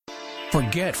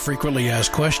Forget frequently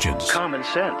asked questions. Common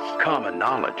sense, common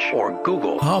knowledge, or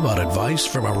Google. How about advice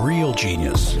from a real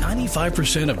genius?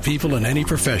 95% of people in any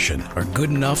profession are good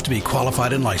enough to be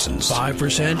qualified and licensed.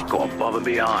 5% go above and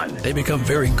beyond. They become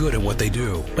very good at what they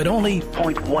do, but only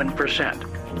 0.1%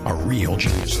 are real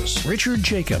geniuses. Richard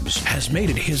Jacobs has made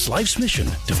it his life's mission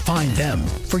to find them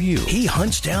for you. He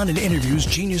hunts down and interviews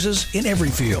geniuses in every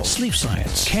field: sleep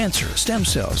science, cancer, stem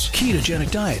cells,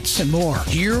 ketogenic diets, and more.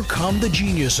 Here come the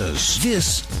geniuses.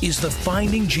 This is the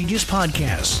Finding Genius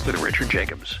Podcast with Richard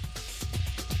Jacobs.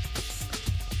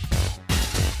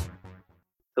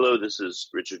 Hello, this is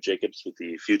Richard Jacobs with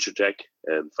the Future Tech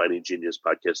and Finding Genius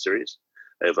podcast series.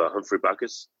 I have Humphrey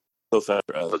Bacchus,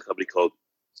 co-founder of a company called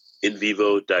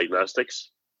Invivo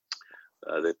Diagnostics.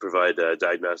 They provide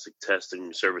diagnostic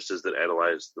testing services that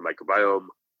analyze the microbiome,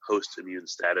 host immune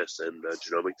status, and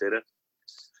genomic data.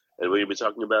 And we're going to be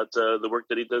talking about the work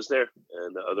that he does there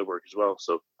and other work as well.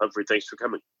 So, Humphrey, thanks for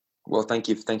coming. Well, thank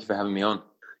you for having me on.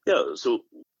 Yeah, so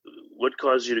what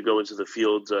caused you to go into the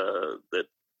field that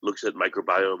looks at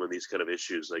microbiome and these kind of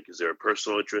issues? Like, is there a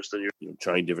personal interest in your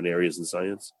trying different areas in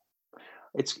science?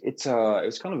 It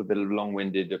was kind of a bit of a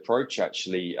long-winded approach,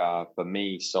 actually, for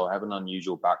me. So I have an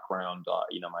unusual background.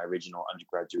 My original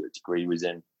undergraduate degree was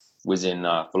in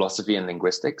philosophy and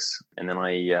linguistics, and then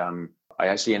I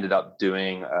actually ended up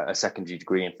doing a secondary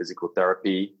degree in physical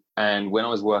therapy. And when I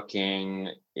was working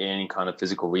in kind of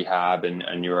physical rehab and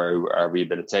neuro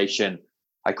rehabilitation,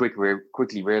 I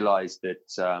quickly realized that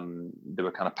there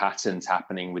were kind of patterns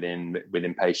happening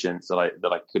within patients that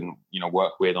I couldn't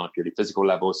work with on a purely physical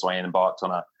level. So I embarked on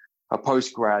a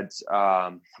postgrad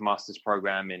master's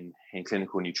program in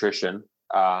clinical nutrition,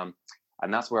 and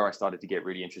that's where I started to get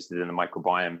really interested in the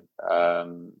microbiome. I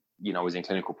was in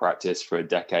clinical practice for a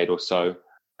decade or so,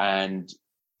 and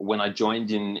when I joined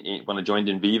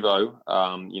Invivo,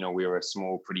 we were a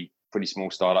pretty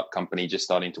small startup company just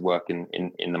starting to work in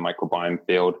the microbiome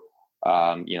field,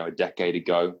 a decade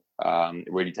ago,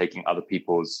 really taking other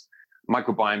people's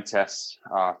microbiome tests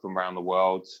from around the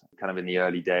world, kind of in the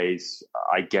early days,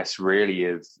 I guess, really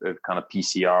of kind of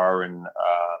PCR and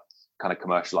kind of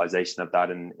commercialization of that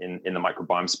in the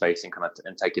microbiome space and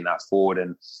taking that forward.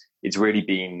 And it's really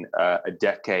been a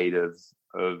decade of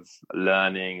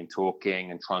learning and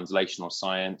talking and translational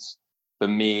science. For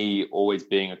me, always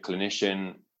being a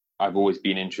clinician, I've always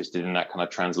been interested in that kind of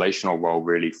translational role,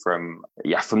 really, from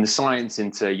the science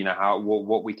into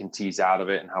what we can tease out of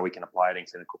it and how we can apply it in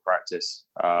clinical practice.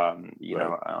 I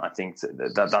think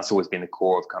that's always been the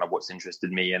core of kind of what's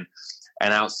interested me, and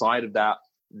outside of that,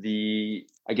 the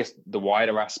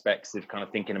wider aspects of kind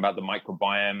of thinking about the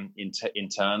microbiome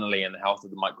internally and the health of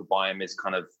the microbiome is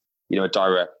kind of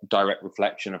a direct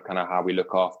reflection of kind of how we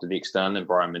look after the external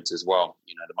environment as well.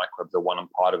 The microbes are one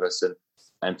part of us,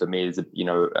 and for me, there's a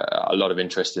lot of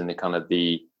interest in the kind of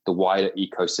the wider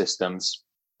ecosystems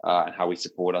and how we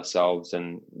support ourselves.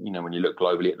 And when you look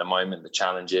globally at the moment, the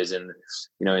challenges in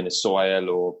the soil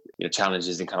or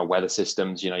challenges in kind of weather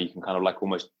systems, you can kind of like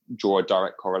almost draw a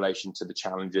direct correlation to the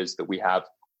challenges that we have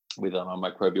with our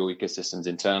microbial ecosystems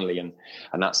internally, and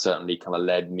that certainly kind of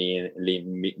led me and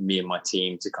my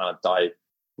team to kind of dive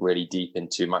really deep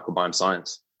into microbiome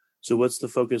science. So, what's the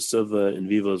focus of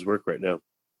Invivo's work right now?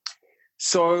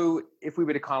 So, if we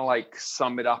were to kind of like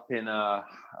sum it up in in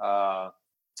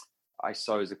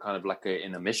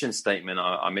a mission statement,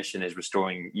 our mission is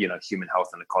restoring human health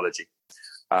and ecology.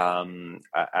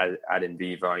 At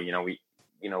Invivo,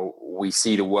 we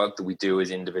see the work that we do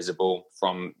as indivisible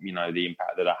from the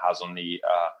impact that it has on the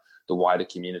wider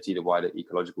community, the wider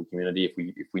ecological community. If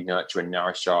we nurture and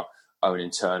nourish our own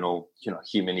internal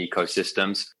human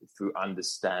ecosystems through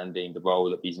understanding the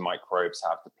role that these microbes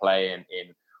have to play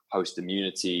in host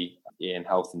immunity, in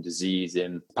health and disease,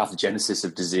 in pathogenesis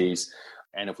of disease,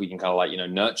 and if we can kind of like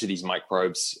nurture these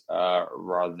microbes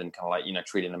rather than kind of like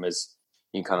treating them as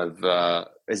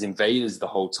as invaders the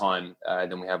whole time,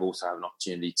 then we also have an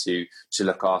opportunity to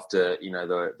look after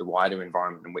the wider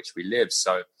environment in which we live.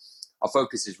 So our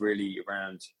focus is really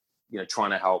around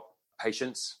trying to help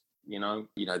patients.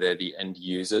 They're the end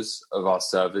users of our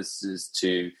services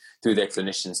through their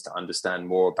clinicians to understand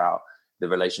more about the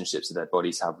relationships that their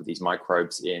bodies have with these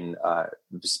microbes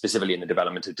specifically in the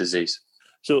development of disease.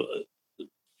 So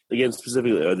again,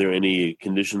 specifically, are there any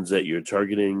conditions that you're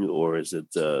targeting, or is it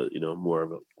more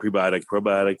of a prebiotic,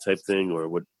 probiotic type thing, or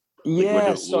what? What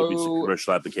would be some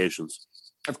commercial applications?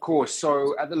 Of course.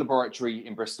 So at the laboratory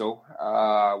in Bristol,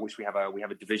 which we have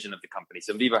a division of the company.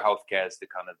 So Invivo Healthcare is the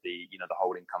kind of the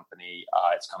holding company.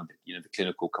 It's kind of the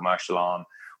clinical commercial arm.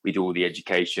 We do all the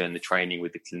education, the training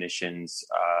with the clinicians.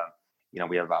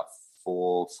 We have about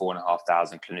for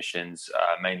 4,500 clinicians,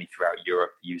 mainly throughout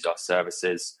Europe, use our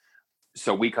services.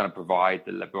 So we kind of provide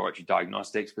the laboratory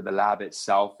diagnostics, but the lab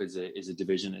itself is a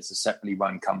division. It's a separately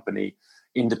run company,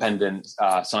 independent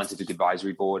scientific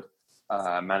advisory board,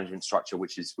 management structure,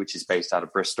 which is based out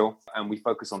of Bristol. And we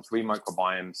focus on 3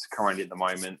 microbiomes currently at the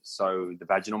moment. So the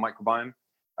vaginal microbiome,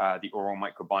 the oral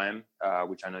microbiome,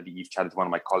 which I know that you've chatted to one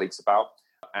of my colleagues about,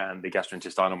 and the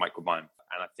gastrointestinal microbiome.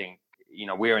 And I think,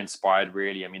 we're inspired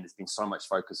really. I mean, there's been so much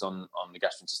focus on the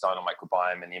gastrointestinal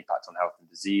microbiome and the impact on health and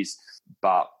disease,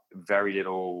 but very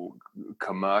little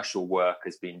commercial work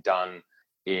has been done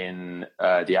in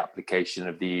the application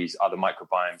of these other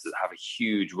microbiomes that have a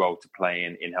huge role to play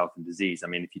in health and disease. I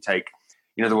mean, if you take,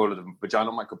 the role of the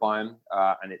vaginal microbiome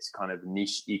and its kind of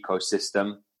niche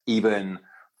ecosystem, even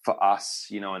for us,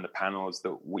 in the panels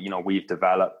that we've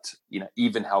developed,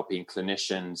 even helping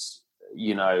clinicians,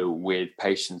 with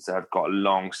patients that have got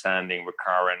long-standing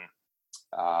recurrent,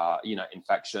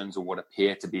 infections or what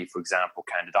appear to be, for example,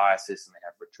 candidiasis, and they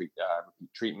have repeat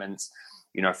treatments.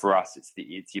 For us, it's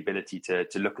the ability to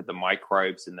look at the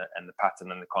microbes and the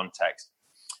pattern and the context,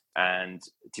 and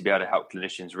to be able to help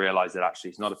clinicians realize that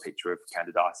actually it's not a picture of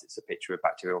candidiasis, it's a picture of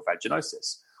bacterial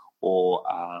vaginosis, or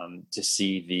to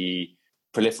see the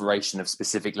proliferation of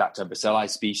specific lactobacilli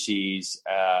species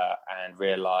and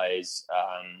realize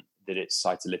that it's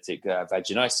cytolytic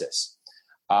vaginosis.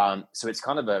 So it's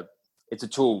kind of it's a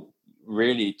tool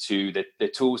really to the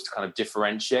tools to kind of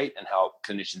differentiate and help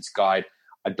clinicians guide.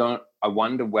 I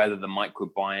wonder whether the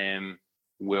microbiome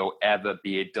will ever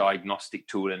be a diagnostic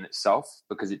tool in itself,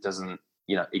 because it doesn't,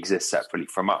 exist separately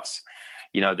from us.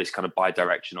 This kind of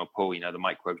bidirectional pull, the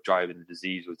microbes driving the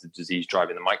disease or the disease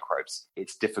driving the microbes.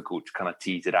 It's difficult to kind of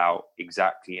tease it out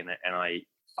exactly. And I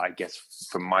guess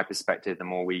from my perspective, the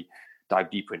more we dive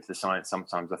deeper into the science,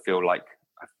 sometimes I feel like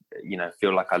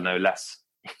I know less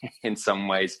in some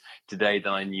ways today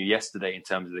than I knew yesterday in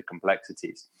terms of the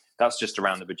complexities. That's just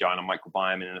around the vaginal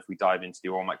microbiome. And if we dive into the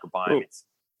oral microbiome,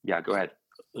 go ahead.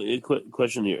 A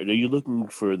question here. Are you looking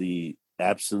for the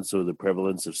absence or the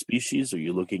prevalence of species? Are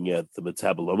you looking at the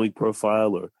metabolomic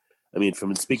profile? Or,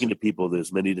 from speaking to people,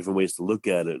 there's many different ways to look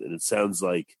at it. And it sounds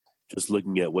like just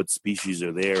looking at what species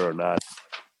are there or not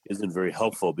isn't very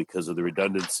helpful because of the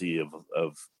redundancy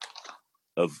of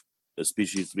a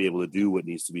species to be able to do what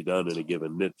needs to be done in a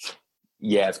given niche.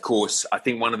 Yeah, of course. I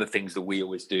think one of the things that we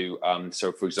always do,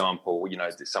 so for example,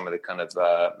 some of the kind of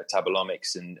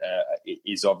metabolomics and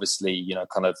is obviously,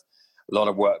 kind of a lot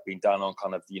of work being done on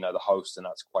kind of, the host, and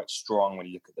that's quite strong when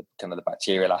you look at the kind of the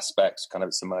bacterial aspects, kind of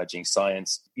its emerging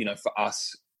science. For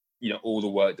us, all the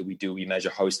work that we do, we measure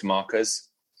host markers.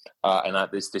 And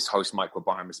that this host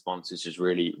microbiome response is just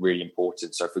really, really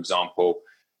important. So, for example,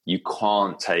 you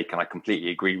can't take, and I completely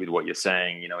agree with what you're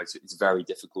saying, it's very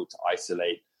difficult to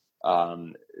isolate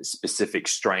specific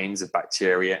strains of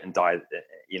bacteria and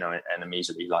and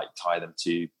immediately tie them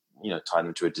to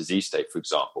a disease state, for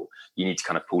example. You need to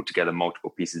kind of pull together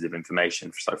multiple pieces of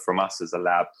information. So from us as a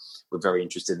lab, we're very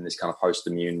interested in this kind of host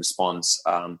immune response.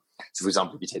 So for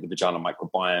example, if you take the vaginal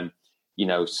microbiome,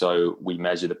 so we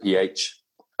measure the pH,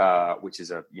 which is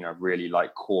a really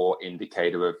core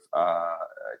indicator of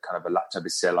kind of a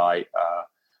lactobacilli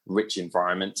rich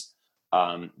environment,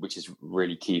 which is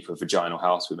really key for vaginal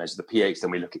health. We measure the pH,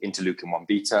 then we look at interleukin-1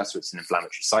 beta, so it's an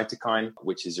inflammatory cytokine,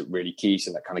 which is really key.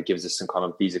 So that kind of gives us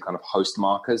these are kind of host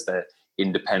markers. They're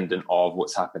independent of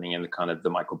what's happening in the kind of the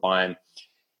microbiome.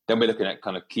 Then we're looking at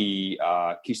kind of key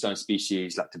keystone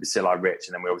species, lactobacilli rich,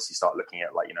 and then we obviously start looking at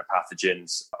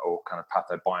pathogens or kind of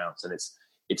pathobionts. And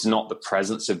it's not the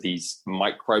presence of these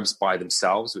microbes by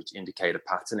themselves which indicate a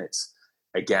pattern. It's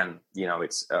again,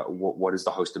 it's what is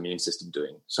the host immune system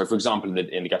doing? So, for example,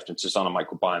 in the gastrointestinal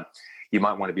microbiome, you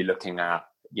might want to be looking at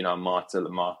a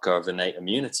marker of innate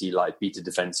immunity like beta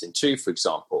defensin 2, for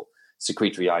example,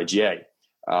 secretory IgA.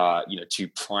 Two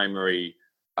primary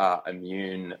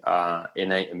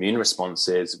innate immune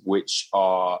responses, which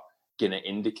are going to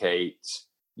indicate,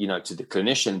 to the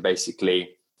clinician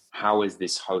basically, how is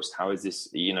this host, how is this,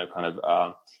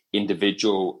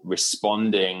 individual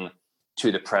responding to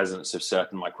the presence of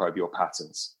certain microbial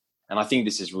patterns. And I think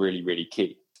this is really, really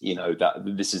key, that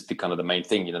this is the kind of the main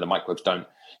thing, the microbes don't,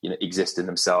 exist in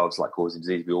themselves like causing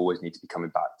disease. We always need to be coming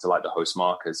back to the host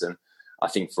markers. And I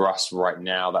think for us right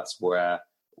now, that's where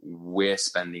we're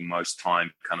spending most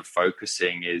time kind of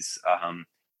focusing is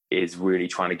really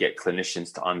trying to get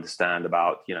clinicians to understand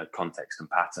about, context and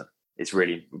pattern. It's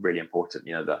really, really important,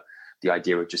 the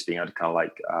idea of just being able to kind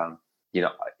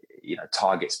of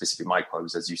target specific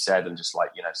microbes, as you said, and just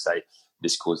say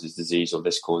this causes disease or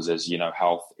this causes,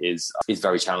 health is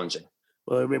very challenging.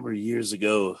 Well, I remember years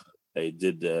ago, I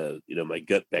did, my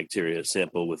gut bacteria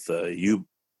sample with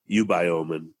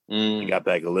ubiome, and I got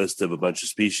back a list of a bunch of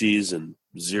species and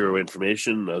zero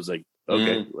information. I was like,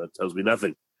 okay, well, that tells me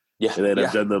nothing. Yeah. And then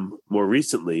I've done them more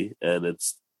recently, and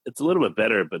it's a little bit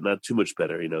better, but not too much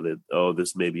better. That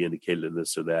this may be indicated in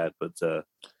this or that. But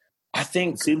I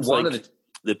think it seems like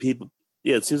the people.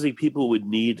 Yeah, it seems like people would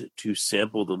need to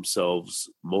sample themselves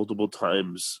multiple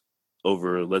times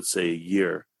over, let's say, a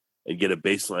year, and get a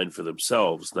baseline for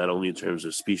themselves, not only in terms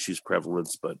of species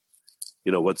prevalence, but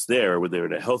what's there when they're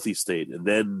in a healthy state. And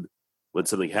then when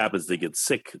something happens, they get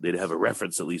sick, they'd have a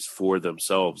reference at least for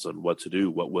themselves on what to do,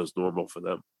 what was normal for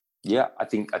them. Yeah, I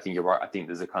think you're right. I think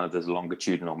there's a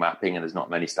longitudinal mapping, and there's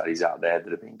not many studies out there that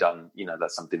have been done.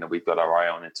 That's something that we've got our eye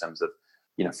on in terms of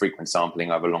frequent sampling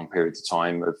over long periods of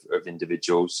time of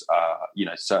individuals.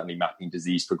 Certainly mapping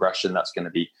disease progression, that's going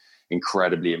to be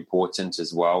incredibly important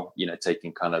as well.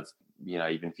 Taking kind of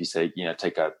even if you say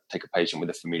take a patient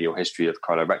with a familial history of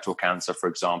colorectal cancer, for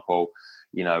example,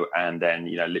 and then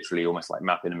literally almost like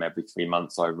mapping them every 3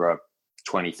 months over a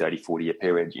 20, 30, 40 year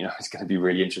period. It's going to be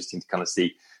really interesting to kind of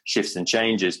see shifts and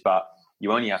changes. But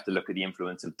you only have to look at the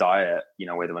influence of diet,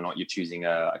 whether or not you're choosing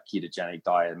a ketogenic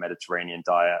diet, a Mediterranean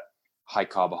diet, high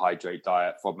carbohydrate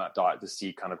diet, FODMAP diet, to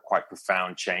see kind of quite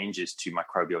profound changes to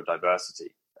microbial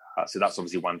diversity. So that's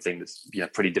obviously one thing that's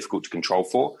pretty difficult to control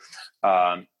for.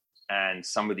 And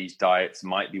some of these diets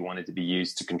might be wanted to be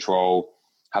used to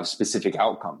have specific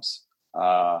outcomes,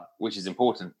 which is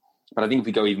important. But I think if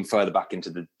we go even further back into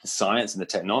the science and the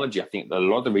technology, I think that a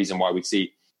lot of the reason why we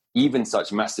see even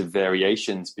such massive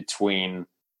variations between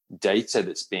data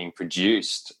that's being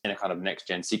produced in a kind of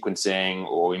next-gen sequencing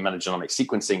or in metagenomic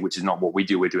sequencing, which is not what we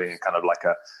do. We're doing a kind of like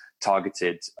a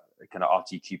targeted kind of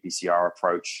RT-qPCR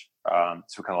approach,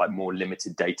 so kind of like more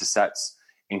limited data sets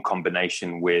in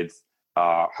combination with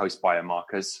host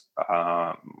biomarkers.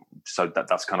 So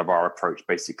that's kind of our approach,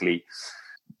 basically,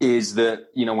 is that,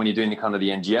 when you're doing the kind of the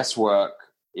NGS work,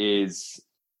 is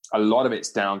a lot of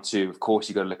it's down to, of course,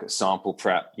 you got to look at sample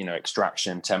prep,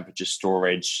 extraction, temperature,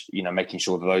 storage, making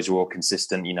sure that those are all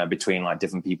consistent, between like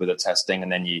different people that are testing.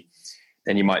 And then you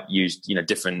might use,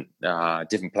 different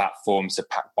platforms, so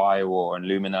PacBio or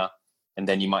Illumina. And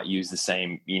then you might use the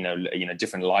same,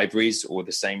 different libraries or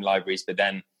the same libraries. But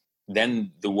then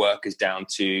the work is down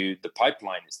to the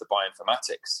pipeline. It's the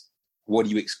bioinformatics. What do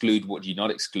you exclude? What do you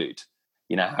not exclude?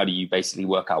 How do you basically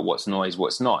work out what's noise,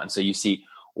 what's not? And so you see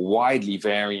widely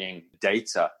varying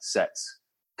data sets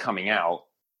coming out,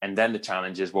 and then the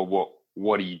challenge is, well,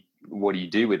 what do you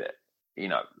do with it?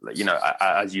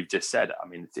 As you've just said, I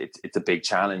mean, it's a big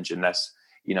challenge, unless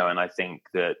and I think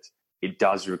that it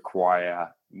does require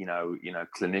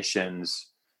clinicians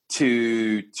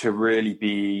to really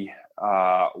be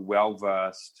well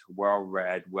versed, well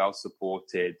read, well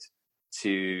supported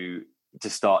to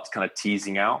start kind of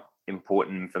teasing out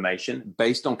important information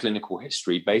based on clinical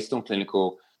history, based on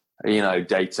clinical,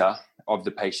 data of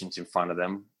the patient in front of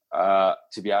them,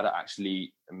 to be able to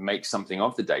actually make something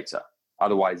of the data.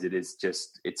 Otherwise, it is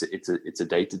just it's a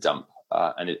data dump,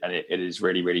 and it is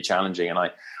really, really challenging. And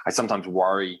I sometimes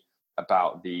worry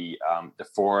about the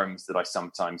forums that I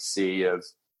sometimes see of,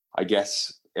 I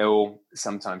guess, ill,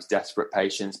 sometimes desperate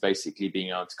patients basically being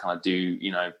able to kind of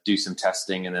do some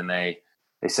testing, and then they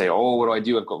say, oh, what do I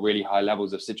do? I've got really high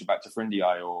levels of Citrobacter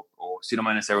fruendii or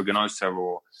Pseudomonas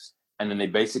aeruginosa, and then they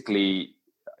basically,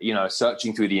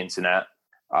 searching through the internet,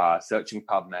 searching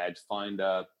PubMed, find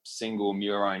a single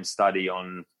murine study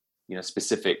on,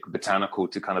 specific botanical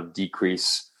to kind of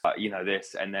decrease,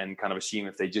 this, and then kind of assume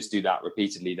if they just do that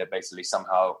repeatedly, that basically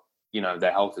somehow,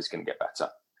 their health is going to get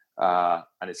better.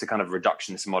 And it's a kind of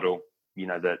reductionist model,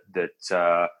 that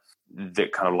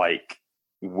kind of like,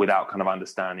 without kind of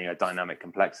understanding a dynamic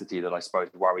complexity that I suppose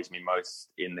worries me most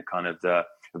in the kind of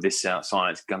this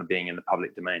science kind of being in the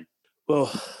public domain.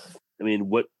 Well, I mean,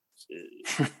 what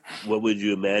would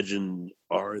you imagine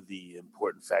are the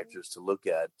important factors to look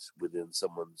at within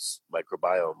someone's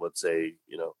microbiome? Let's say,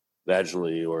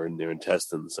 vaginally or in their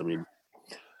intestines. I mean,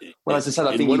 well, as I said,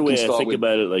 I think one way I think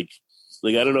about it, like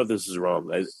I don't know if this is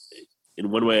wrong. In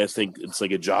one way, I think it's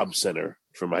like a job center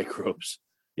for microbes.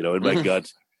 In my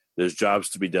gut, there's jobs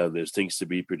to be done. There's things to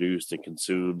be produced and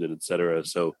consumed, and et cetera.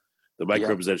 So the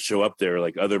microbes that show up there,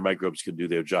 like other microbes can do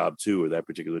their job too, or that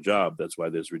particular job. That's why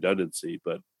there's redundancy.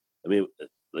 But I mean,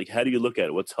 like, how do you look at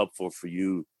it? What's helpful for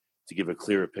you to give a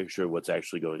clearer picture of what's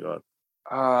actually going on?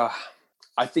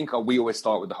 I think we always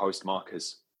start with the host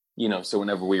markers, so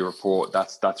whenever we report,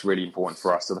 that's really important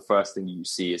for us. So the first thing you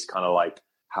see is kind of like,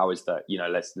 how is that,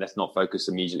 let's not focus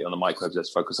immediately on the microbes,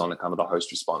 let's focus on the kind of the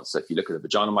host response. So if you look at the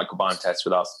vaginal microbiome test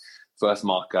with us, first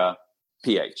marker,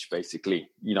 pH, basically,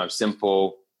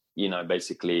 simple,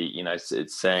 basically,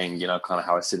 it's saying, kind of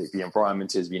how acidic the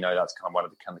environment is. We know that's kind of one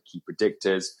of the kind of key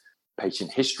predictors.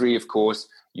 Patient history, of course,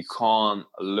 you can't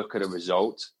look at a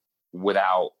result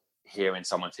without hearing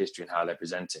someone's history and how they're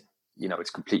presenting. It's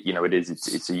complete,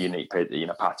 it's a unique,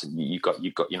 pattern. You've got,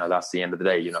 that's the end of the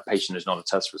day. Patient is not a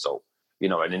test result.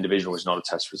 An individual is not a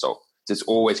test result. So it's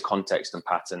always context and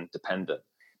pattern dependent.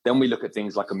 Then we look at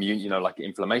things like immune, like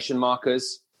inflammation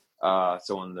markers.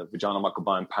 So on the vaginal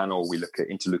microbiome panel, we look at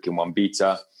interleukin-1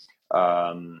 beta.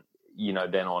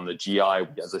 Then on the GI,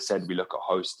 as I said, we look at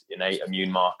host innate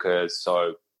immune markers.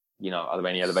 So, are there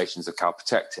any elevations of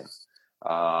calprotectin?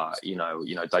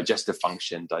 Digestive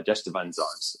function, digestive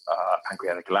enzymes,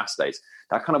 pancreatic elastase.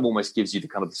 That kind of almost gives you the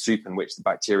kind of the soup in which the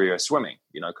bacteria are swimming.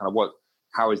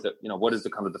 What is the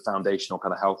kind of the foundational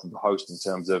kind of health of the host in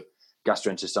terms of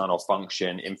gastrointestinal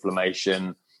function,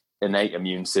 inflammation, innate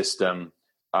immune system,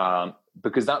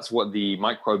 because that's what the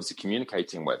microbes are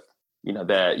communicating with.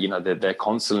 They're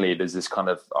constantly, there's this kind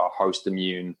of host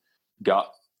immune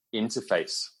gut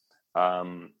interface,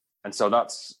 and so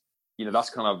that's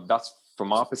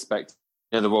from our perspective,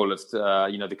 the role of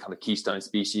the kind of keystone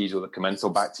species or the commensal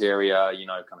bacteria, kind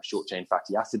of short chain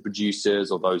fatty acid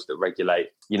producers, or those that regulate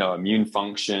immune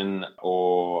function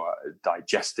or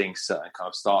digesting certain kind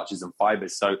of starches and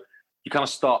fibers. So you kind of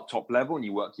start top level and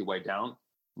you work your way down,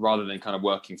 rather than kind of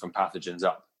working from pathogens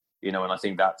up. And I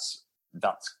think that's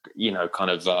kind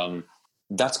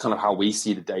of how we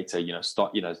see the data.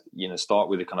 Start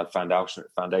with the kind of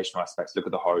foundational aspects. Look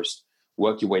at the host.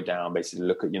 Work your way down, basically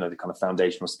look at, the kind of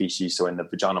foundational species. So in the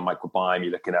vaginal microbiome,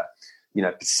 you're looking at,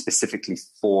 specifically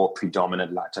 4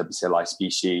 predominant lactobacilli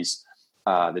species,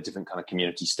 the different kind of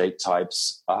community state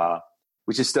types,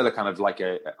 which is still a kind of like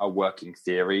a working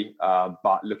theory,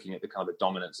 but looking at the kind of the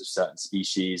dominance of certain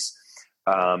species,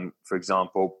 for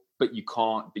example, but you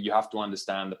have to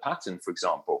understand the pattern, for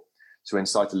example. So in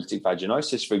cytolytic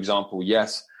vaginosis, for example,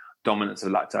 yes, dominance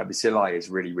of lactobacilli is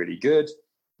really, really good,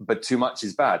 but too much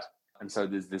is bad. And so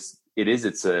there's this,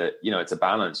 it's a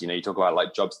balance. You talk about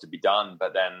like jobs to be done,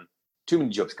 but then too many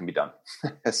jobs can be done.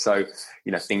 So,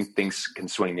 things can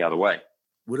swing the other way.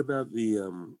 What about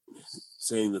the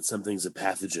saying that something's a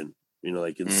pathogen?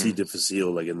 Like in C.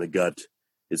 difficile, like in the gut,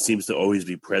 it seems to always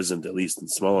be present, at least in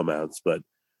small amounts. But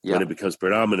when it becomes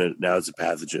predominant, now it's a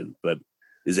pathogen. But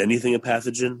is anything a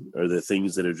pathogen? Or are there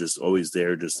things that are just always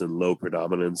there, just in low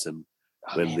predominance, and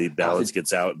when the balance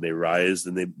gets out and they rise,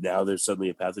 then now they're suddenly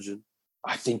a pathogen?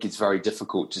 I think it's very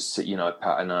difficult to see, and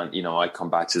I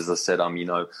come back to, as I said, I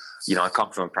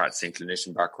come from a practicing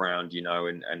clinician background,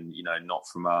 and not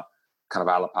from a kind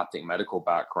of allopathic medical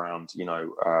background,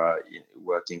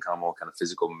 working kind of more kind of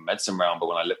physical medicine realm. But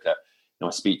when I look at, I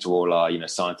speak to all our,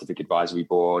 scientific advisory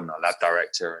board and our lab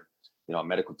director and, our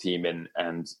medical team. And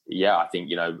I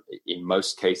think, in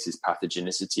most cases,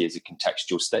 pathogenicity is a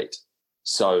contextual state.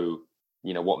 So,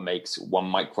 what makes one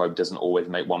microbe doesn't always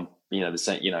make one, the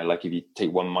same, like if you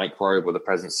take one microbe or the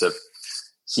presence of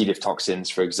C. diff toxins,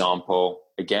 for example,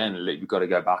 again, you've got to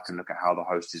go back and look at how the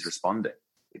host is responding.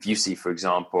 If you see, for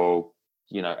example,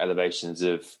 elevations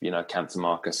of, cancer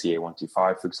marker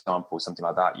CA125, for example, something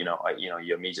like that,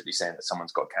 you're immediately saying that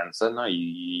someone's got cancer. No,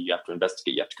 you have to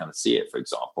investigate, you have to kind of see it, for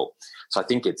example. So I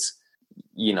think it's,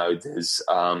 there's,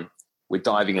 we're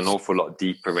diving an awful lot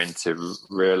deeper into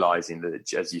realizing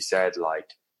that, as you said, like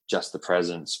just the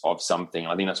presence of something.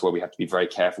 I think that's where we have to be very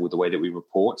careful with the way that we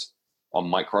report on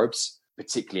microbes,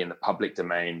 particularly in the public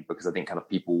domain, because I think kind of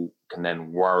people can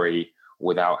then worry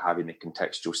without having the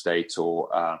contextual state or,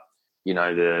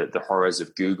 the horrors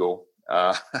of Google,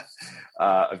 of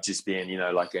just being,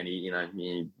 like any,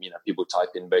 people type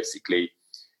in basically,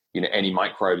 any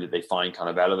microbe that they find kind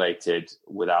of elevated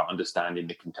without understanding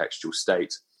the contextual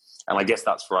state. And I guess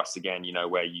that's for us again,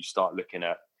 where you start looking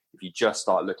at, if you just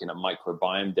start looking at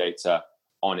microbiome data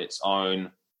on its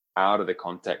own, out of the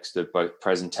context of both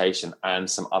presentation and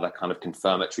some other kind of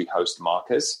confirmatory host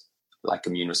markers, like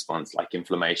immune response, like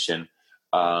inflammation,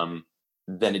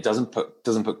 then it doesn't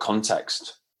put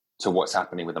context to what's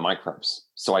happening with the microbes.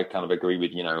 So I kind of agree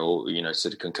with,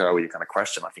 sort of concur with your kind of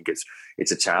question. I think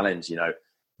it's a challenge,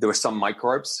 There are some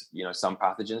microbes, some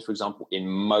pathogens, for example, in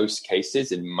most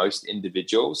cases, in most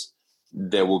individuals,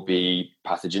 there will be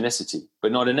pathogenicity,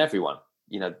 but not in everyone.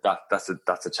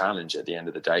 That's a challenge at the end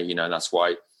of the day. That's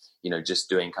why, just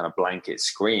doing kind of blanket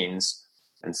screens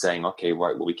and saying, okay,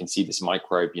 right, well, we can see this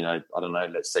microbe, I don't know,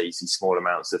 let's say you see small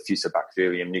amounts of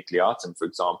Fusobacterium nucleatum, for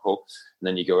example, and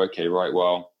then you go, okay, right,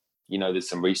 well, there's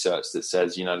some research that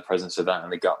says, the presence of that in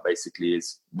the gut basically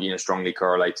is, strongly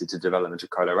correlated to development of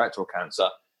colorectal cancer.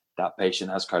 that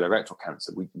patient has colorectal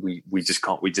cancer. We just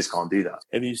can't do that.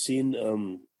 Have you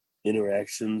seen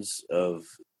interactions of,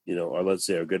 or let's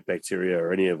say our gut bacteria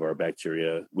or any of our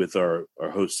bacteria with our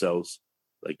host cells,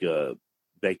 like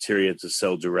bacteria to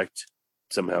cell direct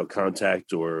somehow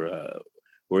contact, or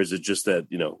is it just that,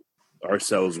 our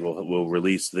cells will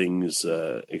release things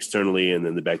externally and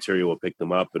then the bacteria will pick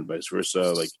them up and vice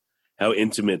versa? Like, how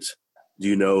intimate do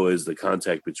you know is the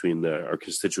contact between our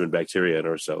constituent bacteria and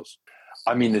our cells?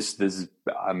 I mean, there's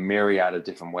a myriad of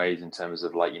different ways in terms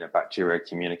of bacteria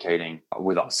communicating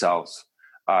with ourselves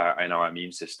and our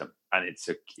immune system, and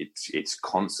it's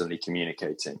constantly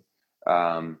communicating.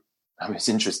 It's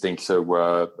interesting. So,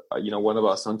 one of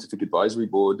our scientific advisory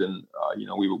board, and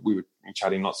we were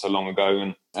chatting not so long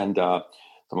ago, and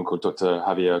someone called Dr.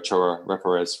 Javier Ochoa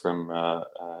Reperez from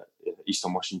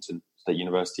Eastern Washington State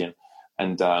University,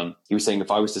 and he was saying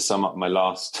if I was to sum up my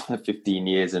last 15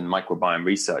 years in microbiome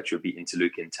research, it would be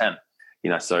interleukin 10.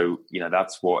 That's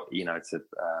what it's a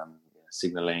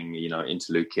signaling,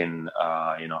 interleukin,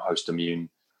 host immune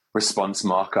response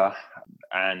marker.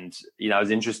 And, it was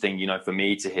interesting, for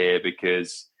me to hear,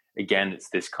 because again, it's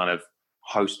this kind of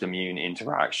host immune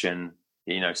interaction,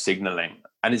 signaling,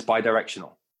 and it's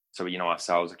bidirectional. So, our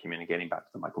cells are communicating back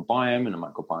to the microbiome, and the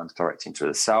microbiome is directing to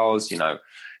the cells,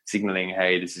 signaling,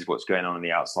 hey, this is what's going on in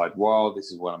the outside world.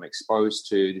 This is what I'm exposed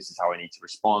to. This is how I need to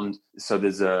respond. So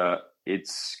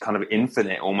it's kind of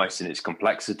infinite almost in its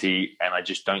complexity. And I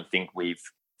just don't think we've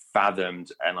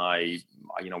fathomed, and I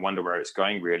wonder where it's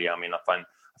going really. I mean, I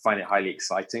find it highly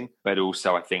exciting, but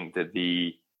also I think that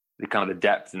the kind of the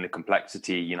depth and the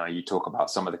complexity, you talk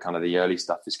about some of the kind of the early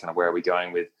stuff is kind of where are we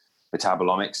going with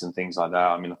metabolomics and things like that.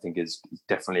 I mean, I think is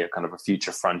definitely a kind of a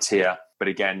future frontier. But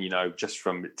again, just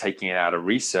from taking it out of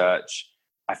research,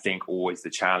 I think always the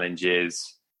challenge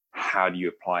is how do you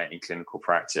apply it in clinical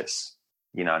practice?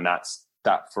 And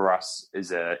that for us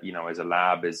as a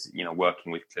lab, is,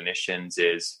 working with clinicians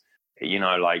is,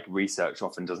 research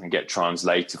often doesn't get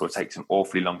translated or takes an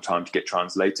awfully long time to get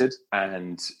translated.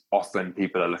 And often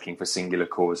people are looking for singular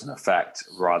cause and effect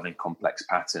rather than complex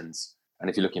patterns. And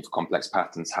if you're looking for complex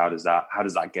patterns, how does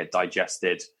that get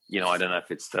digested? I don't know if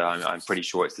it's I'm pretty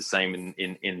sure it's the same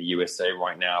in the USA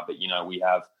right now, but we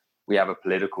have a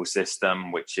political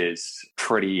system which is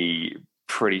pretty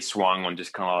swung on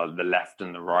just kind of the left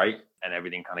and the right, and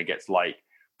everything kind of gets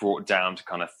brought down to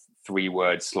kind of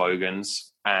 3-word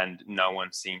slogans, and no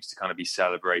one seems to kind of be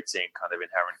celebrating kind of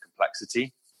inherent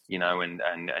complexity, and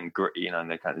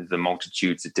the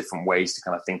multitudes of different ways to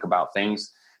kind of think about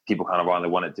things. People kind of either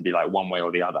want it to be one way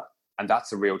or the other. And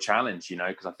that's a real challenge,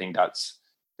 because I think that's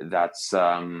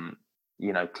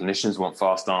clinicians want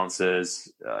fast answers,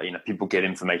 people get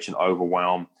information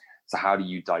overwhelmed. So how do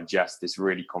you digest this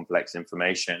really complex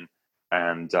information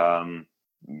and,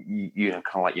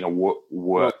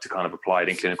 work to kind of apply it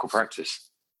in clinical practice?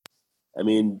 I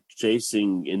mean,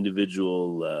 chasing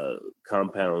individual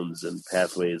compounds and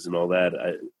pathways and all that,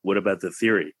 what about the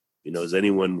theory? Is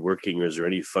anyone working, or is there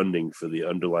any funding for the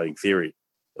underlying theory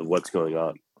of what's going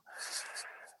on?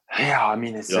 Yeah, I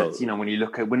mean, it's when you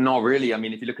look at, well, not really. I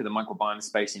mean, if you look at the microbiome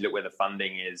space, and you look where the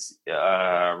funding is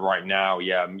right now.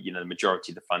 Yeah, the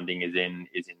majority of the funding is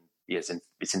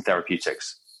in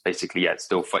therapeutics. Basically, yeah, it's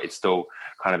still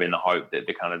kind of in the hope that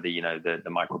the kind of the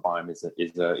microbiome is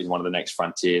one of the next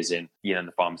frontiers in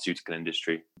the pharmaceutical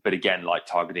industry. But again,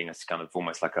 targeting is kind of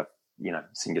almost like a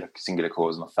singular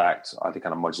cause and effect, either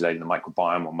kind of modulating the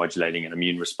microbiome or modulating an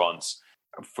immune response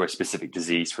for a specific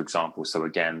disease, for example. So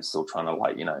again, still trying to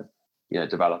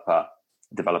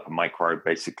develop a microbe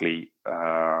basically,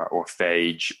 or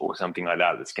phage or something like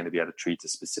that that's going to be able to treat a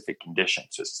specific condition.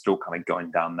 So it's still kind of going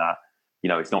down that,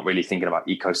 it's not really thinking about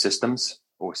ecosystems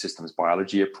or systems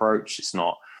biology approach. It's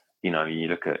not, you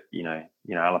look at,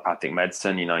 allopathic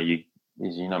medicine,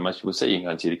 most people say you can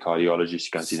go and see the cardiologist,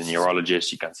 you go and see the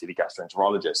neurologist, you go and see the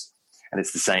gastroenterologist, and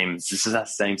it's the same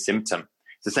symptom.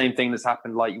 It's the same thing that's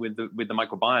happened with the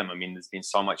microbiome. I mean, there's been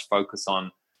so much focus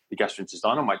on the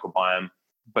gastrointestinal microbiome,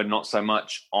 but not so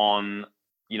much on,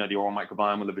 the oral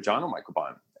microbiome or the vaginal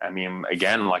microbiome. I mean,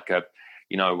 again,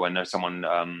 I know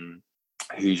someone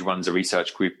who runs a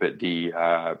research group at the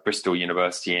Bristol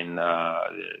University in the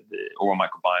oral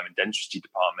microbiome and dentistry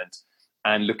department,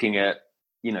 and looking at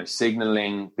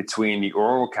signaling between the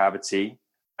oral cavity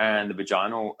and the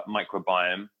vaginal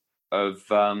microbiome of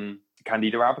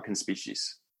Candida albicans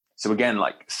species. So again,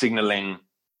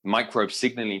 microbes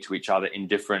signaling to each other in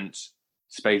different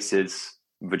spaces,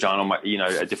 vaginal,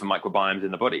 different microbiomes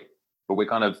in the body. But we're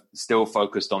kind of still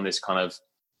focused on this kind of,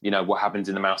 what happens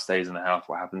in the mouth stays in the mouth,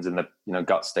 what happens in the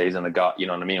gut stays in the gut, you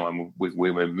know what I mean? When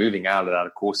we're moving out of that,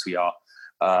 of course we are.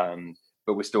 But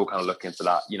but we're still kind of looking for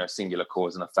that, singular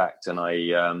cause and effect. And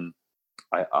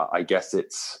I guess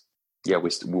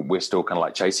we're still kind of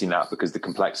like chasing that, because the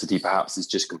complexity perhaps is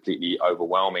just completely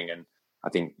overwhelming. And I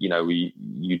think, you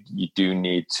do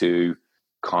need to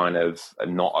kind of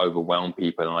not overwhelm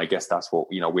people. And I guess that's what,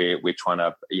 we're trying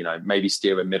to, maybe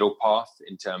steer a middle path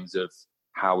in terms of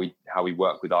how we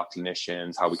work with our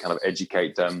clinicians, how we kind of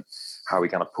educate them, how we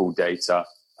kind of pull data.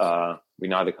 We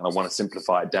neither kind of want to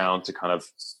simplify it down to kind of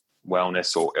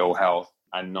wellness or ill health,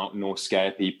 and nor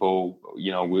scare people,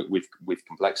 with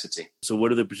complexity. So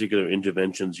what are the particular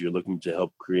interventions you're looking to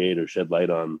help create or shed light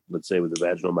on, let's say with the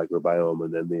vaginal microbiome,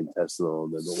 and then the intestinal,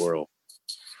 and then the oral?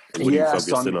 And what are you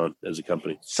focused in on as a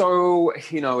company? So, I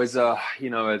think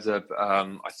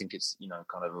it's,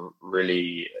 kind of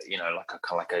really, like a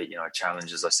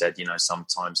challenge, as I said,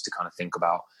 sometimes to kind of think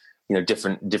about,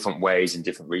 different ways and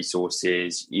different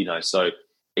resources, so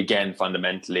again,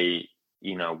 fundamentally,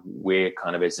 we're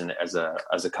kind of as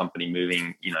a company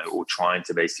moving, or trying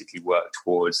to basically work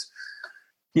towards,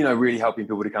 really helping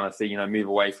people to kind of think, move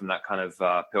away from that kind of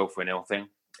pill for an ill thing,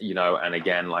 and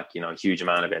again, a huge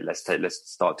amount of it. Let's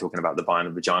start talking about the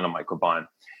vaginal microbiome.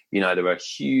 There are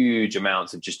huge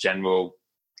amounts of just general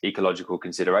ecological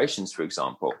considerations, for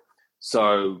example.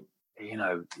 So,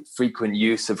 frequent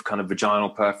use of kind of vaginal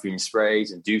perfume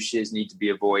sprays and douches need to be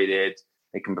avoided.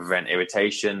 They can prevent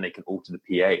irritation. They can alter the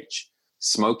pH.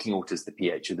 Smoking alters the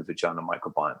pH of the vaginal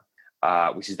microbiome,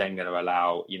 which is then going to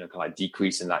allow, kind of like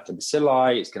decrease in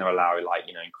lactobacilli. It's going to allow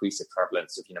increase the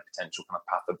prevalence of, potential kind of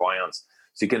pathobionts.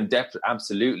 So you can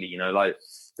absolutely, like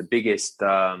the biggest,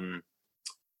 like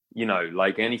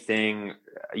anything,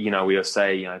 we'll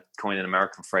say, coin an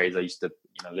American phrase. I used to,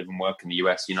 live and work in the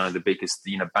US, the biggest,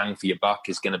 bang for your buck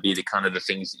is going to be the kind of the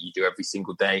things that you do every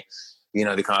single day,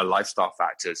 the kind of lifestyle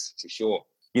factors, for sure.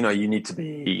 You need to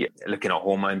be looking at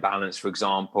hormone balance, for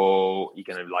example. You're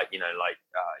going to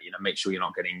make sure you're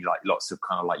not getting like lots of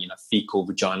kind of like, fecal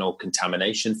vaginal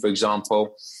contamination, for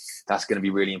example. That's going to be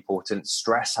really important.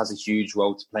 Stress has a huge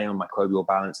role to play on microbial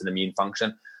balance and immune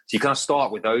function. So you kind of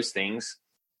start with those things,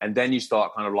 and then you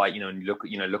start kind of like, and look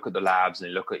at the labs,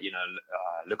 and look at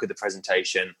the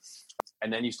presentation.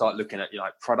 And then you start looking at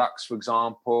products, for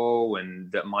example,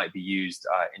 and that might be used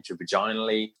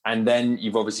intravaginally. And then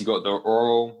you've obviously got the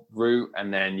oral route,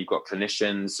 and then you've got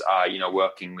clinicians,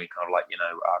 working with kind of like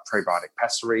probiotic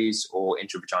pessaries or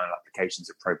intravaginal applications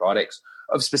of probiotics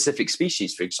of specific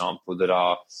species, for example, that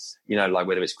are like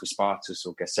whether it's Crispatus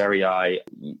or Gasseriae,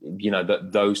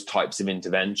 those types of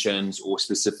interventions, or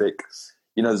specific.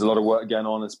 There's a lot of work going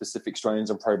on in specific strains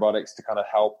of probiotics to kind of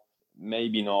help,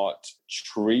 maybe not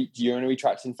treat urinary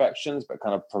tract infections, but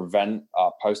kind of prevent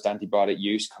post-antibiotic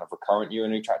use, kind of recurrent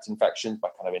urinary tract infections by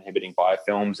kind of inhibiting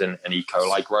biofilms and E.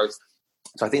 coli growth.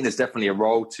 So I think there's definitely a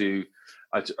role to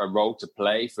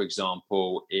play, for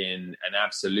example, and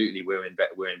absolutely we're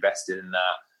invested in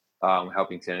that,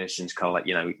 helping clinicians kind of like,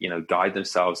 guide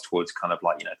themselves towards kind of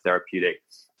like, therapeutic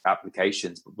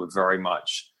applications. But we're very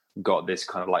much got this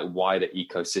kind of like wider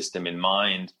ecosystem in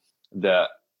mind, that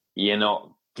you're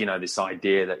not, this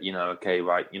idea that, okay,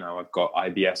 right, I've got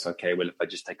IBS. Okay, well, if I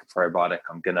just take a probiotic,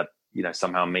 I'm going to,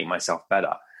 somehow make myself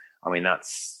better. I mean,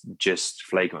 that's just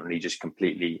flagrantly, just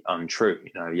completely untrue.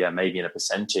 Maybe in a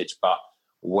percentage, but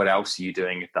what else are you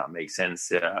doing, if that makes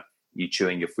sense? You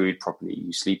chewing your food properly?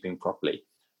 You sleeping properly?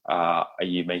 Are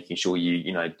you making sure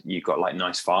you got like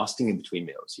nice fasting in between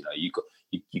meals? You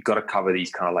got to cover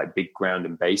these kind of like big ground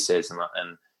and bases,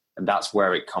 and that's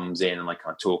where it comes in. And I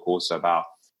kind of talk also about,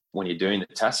 when you're doing the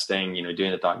testing,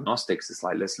 doing the diagnostics, it's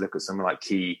like, let's look at some like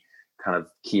key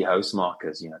host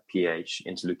markers, pH,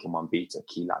 interleukin-1 beta,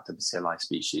 key lactobacilli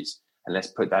species, and let's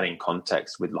put that in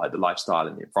context with like the lifestyle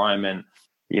and the environment,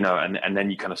 and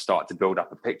then you kind of start to build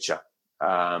up a picture.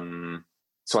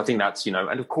 So I think that's, and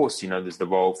of course, there's the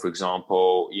role, for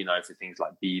example, for things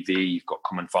like BV, you've got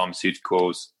common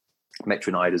pharmaceuticals,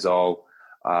 metronidazole,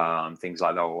 things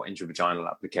like that, or intravaginal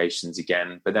applications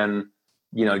again. But then,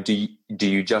 do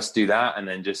you just do that and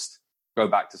then just go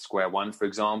back to square one, for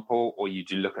example, or you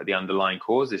do look at the underlying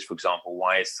causes? For example,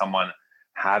 why is someone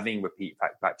having repeat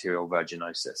bacterial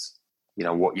vaginosis?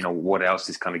 What else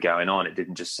is kind of going on? It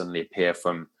didn't just suddenly appear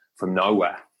from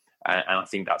nowhere. And I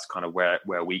think that's kind of where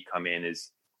we come in,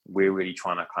 is we're really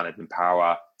trying to kind of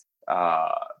empower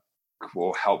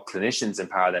or help clinicians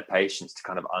empower their patients to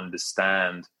kind of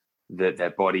understand that their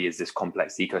body is this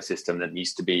complex ecosystem that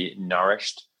needs to be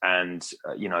nourished. And,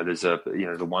 there's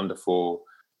the wonderful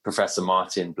Professor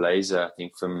Martin Blazer, I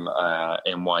think from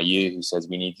NYU, who says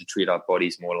we need to treat our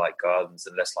bodies more like gardens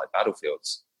and less like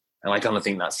battlefields. And I kind of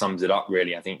think that sums it up,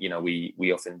 really. I think,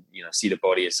 we often, see the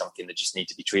body as something that just needs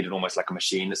to be treated almost like a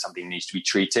machine, that something needs to be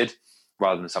treated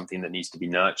rather than something that needs to be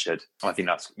nurtured. I think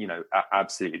that's,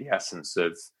 absolutely the essence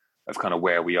of kind of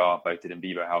where we are, both at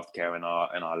Invivo Healthcare and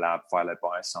our lab, Philo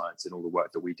Bioscience, and all the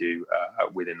work that we do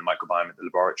within the microbiome at the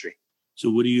laboratory. So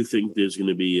what do you think there's going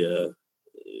to be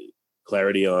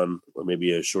clarity on, or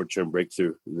maybe a short-term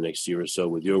breakthrough in the next year or so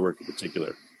with your work in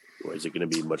particular? Or is it going to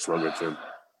be much longer term?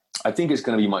 I think it's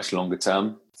going to be much longer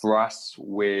term. For us,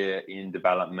 we're in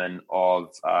development of,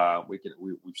 we've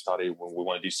started, we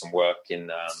want to do some work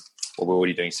in, we're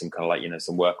already doing some kind of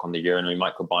some work on the urinary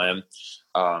microbiome,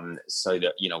 so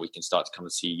that, we can start to kind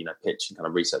of see, pitch and kind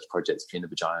of research projects between the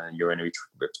vagina and urinary,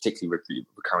 particularly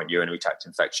recurrent urinary tract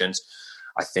infections.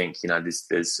 I think,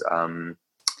 there's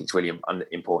it's really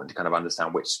important to kind of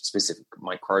understand which specific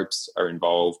microbes are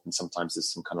involved, and sometimes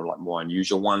there's some kind of more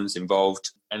unusual ones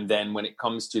involved. And then when it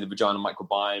comes to the vaginal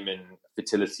microbiome and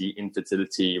fertility,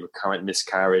 infertility, recurrent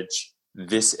miscarriage,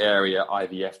 this area,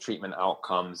 IVF treatment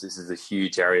outcomes, this is a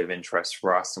huge area of interest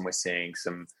for us, and we're seeing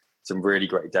some really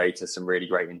great data, some really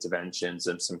great interventions,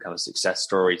 and some kind of success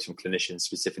stories from clinicians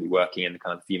specifically working in the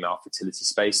kind of female fertility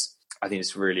space. I think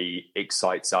this really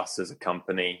excites us as a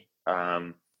company.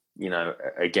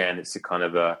 Again, it's a kind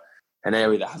of an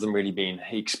area that hasn't really been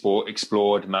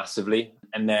explored massively.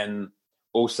 And then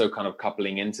also kind of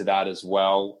coupling into that as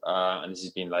well, and this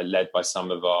has been led by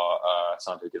some of our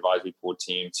scientific advisory board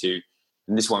team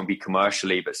and this won't be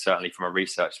commercially, but certainly from a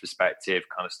research perspective,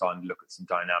 kind of starting to look at some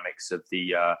dynamics of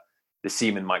the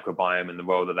semen microbiome and the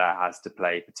role that has to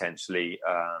play potentially.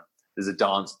 There's a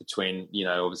dance between,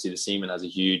 obviously the semen has a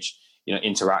huge,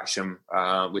 interaction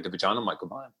with the vaginal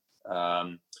microbiome.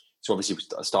 So obviously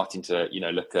we're starting to,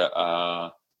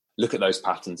 look at those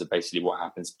patterns of basically what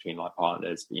happens between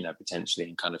partners, potentially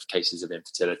in kind of cases of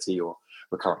infertility or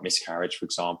recurrent miscarriage, for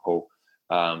example.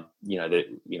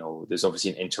 There's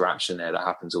obviously an interaction there that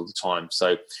happens all the time.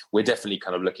 So we're definitely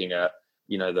kind of looking at,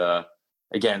 the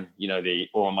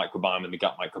oral microbiome and the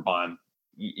gut microbiome.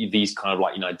 These kind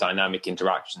of dynamic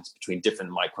interactions between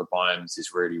different microbiomes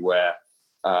is really where,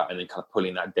 and then kind of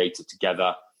pulling that data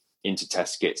together into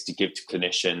test kits to give to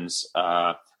clinicians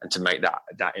and to make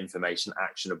that information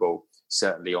actionable,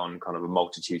 certainly on kind of a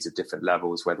multitude of different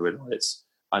levels, whether it's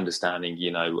understanding,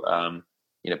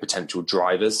 potential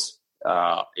drivers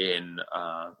in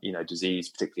disease,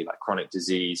 particularly like chronic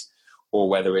disease, or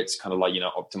whether it's kind of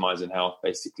optimizing health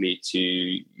basically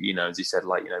to, as you said,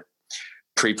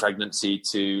 pre-pregnancy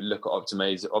to look at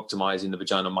optimizing the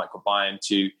vaginal microbiome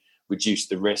to reduce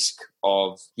the risk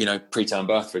of, preterm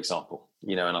birth, for example.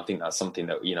 And I think that's something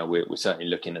that, we're certainly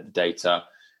looking at the data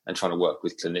and trying to work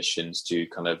with clinicians to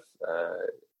kind of,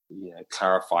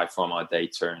 clarify from our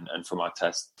data and from our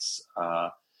tests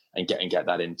and get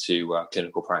that into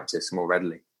clinical practice more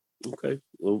readily. Okay.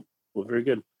 Well, very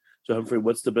good. So Humphrey,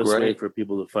 what's the best way for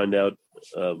people to find out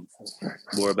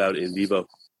more about Invivo?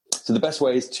 So the best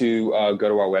way is to go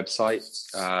to our website.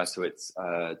 So it's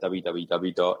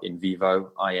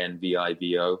www.invivo,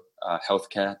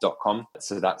 healthcare.com.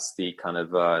 So that's the kind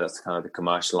of the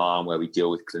commercial arm where we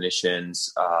deal with clinicians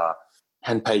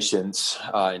and patients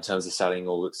in terms of selling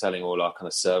all our kind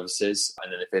of services.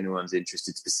 And then if anyone's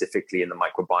interested specifically in the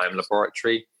microbiome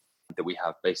laboratory that we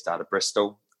have based out of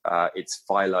Bristol, it's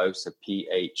Philo, so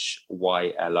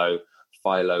PHYLO,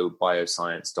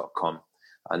 philobioscience.com.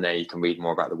 And there you can read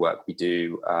more about the work we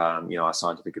do, our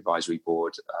scientific advisory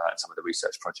board, and some of the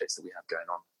research projects that we have going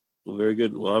on. Well, very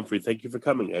good. Well, Humphrey, thank you for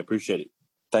coming. I appreciate it.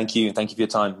 Thank you. Thank you for your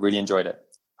time. Really enjoyed it.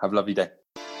 Have a lovely day.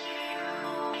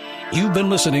 You've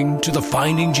been listening to the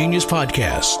Finding Genius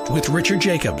podcast with Richard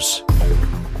Jacobs.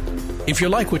 If you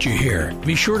like what you hear,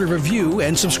 be sure to review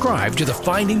and subscribe to the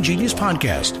Finding Genius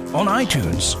podcast on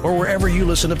iTunes or wherever you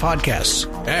listen to podcasts.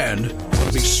 And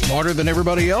be smarter than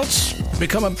everybody else?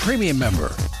 Become a premium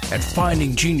member at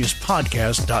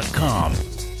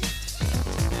findinggeniuspodcast.com.